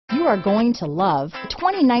you are going to love the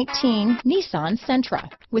 2019 Nissan Sentra.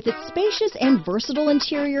 With its spacious and versatile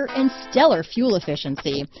interior and stellar fuel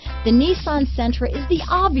efficiency, the Nissan Sentra is the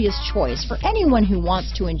obvious choice for anyone who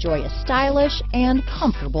wants to enjoy a stylish and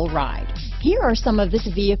comfortable ride. Here are some of this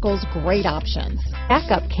vehicle's great options: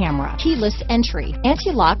 backup camera, keyless entry,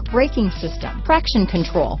 anti-lock braking system, traction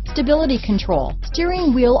control, stability control,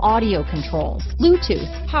 steering wheel audio controls, Bluetooth,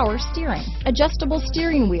 power steering, adjustable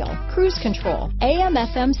steering wheel, cruise control,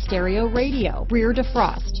 AM/FM stereo radio, rear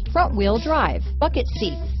defrost, front wheel drive, bucket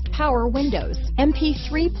seats, power windows,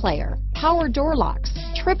 MP3 player, power door locks,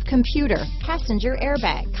 trip computer, passenger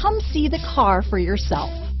airbag. Come see the car for yourself.